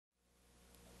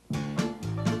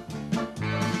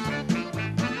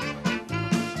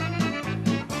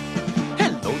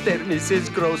there,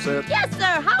 Mrs. Grocer. Yes,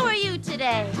 sir. How are you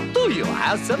today? Do you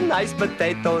have some nice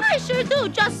potatoes? I sure do.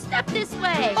 Just step this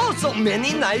way. Oh, so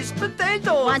many nice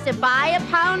potatoes. Want to buy a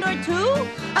pound or two?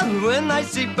 And when I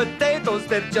see potatoes,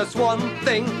 there's just one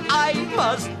thing I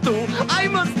must do. I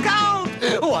must count.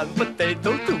 1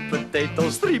 potato, 2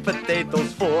 potatoes, 3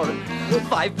 potatoes, 4,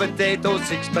 5 potatoes,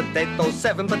 6 potatoes,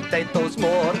 7 potatoes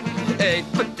more, 8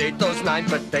 potatoes, 9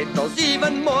 potatoes,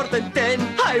 even more than 10.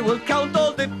 I will count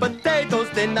all the potatoes,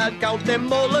 then I'll count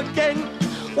them all again.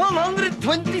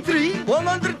 123,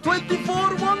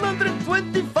 124,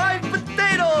 125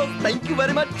 potatoes. Thank you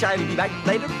very much. I'll be back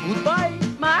later. Goodbye.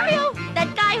 Mario,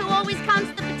 that guy who always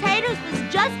counts the potatoes was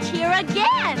just here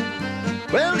again.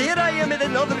 Well, here I am at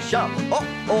another shop.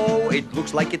 Oh, it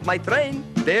looks like it might rain.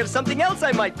 There's something else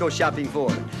I might go shopping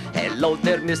for. Hello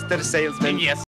there, Mr. Salesman. Yes.